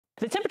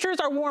The temperatures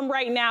are warm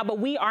right now, but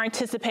we are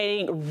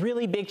anticipating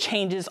really big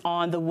changes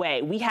on the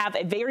way. We have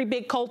a very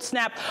big cold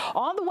snap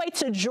on the way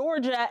to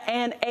Georgia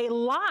and a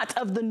lot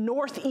of the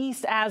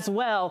northeast as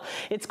well.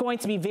 It's going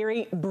to be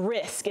very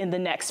brisk in the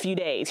next few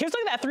days. Here's a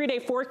look at that 3-day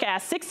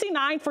forecast.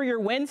 69 for your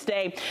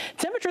Wednesday.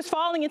 Temperatures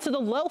falling into the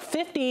low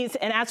 50s,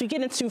 and as we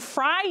get into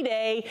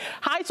Friday,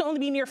 highs will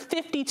only be near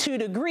 52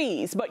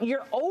 degrees. But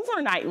your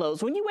overnight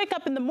lows, when you wake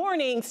up in the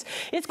mornings,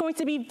 it's going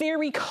to be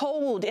very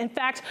cold. In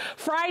fact,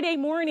 Friday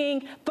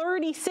morning,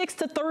 36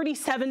 to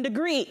 37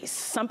 degrees.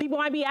 Some people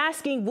might be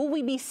asking, will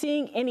we be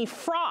seeing any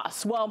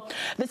frost? Well,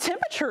 the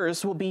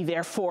temperatures will be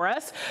there for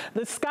us.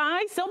 The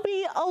skies, they'll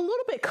be a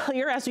little bit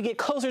clear as we get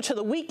closer to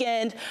the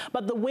weekend,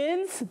 but the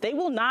winds, they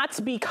will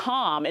not be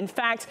calm. In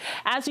fact,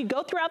 as we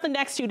go throughout the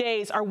next few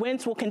days, our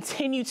winds will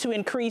continue to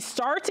increase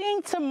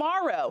starting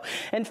tomorrow.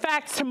 In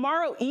fact,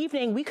 tomorrow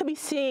evening, we could be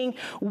seeing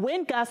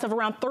wind gusts of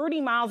around 30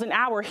 miles an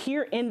hour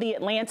here in the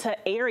Atlanta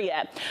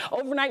area.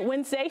 Overnight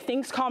Wednesday,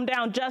 things calm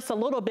down just a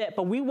little bit,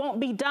 but we won't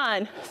be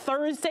done.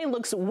 Thursday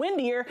looks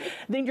windier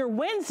than your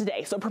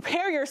Wednesday, so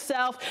prepare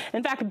yourself.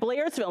 In fact,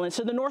 Blairsville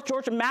into the North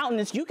Georgia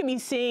mountains, you can be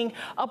seeing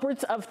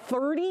upwards of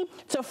 30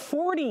 to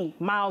 40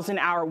 miles an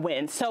hour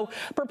winds. So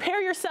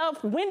prepare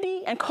yourself.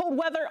 Windy and cold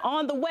weather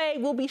on the way.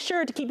 We'll be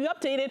sure to keep you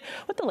updated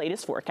with the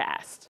latest forecast.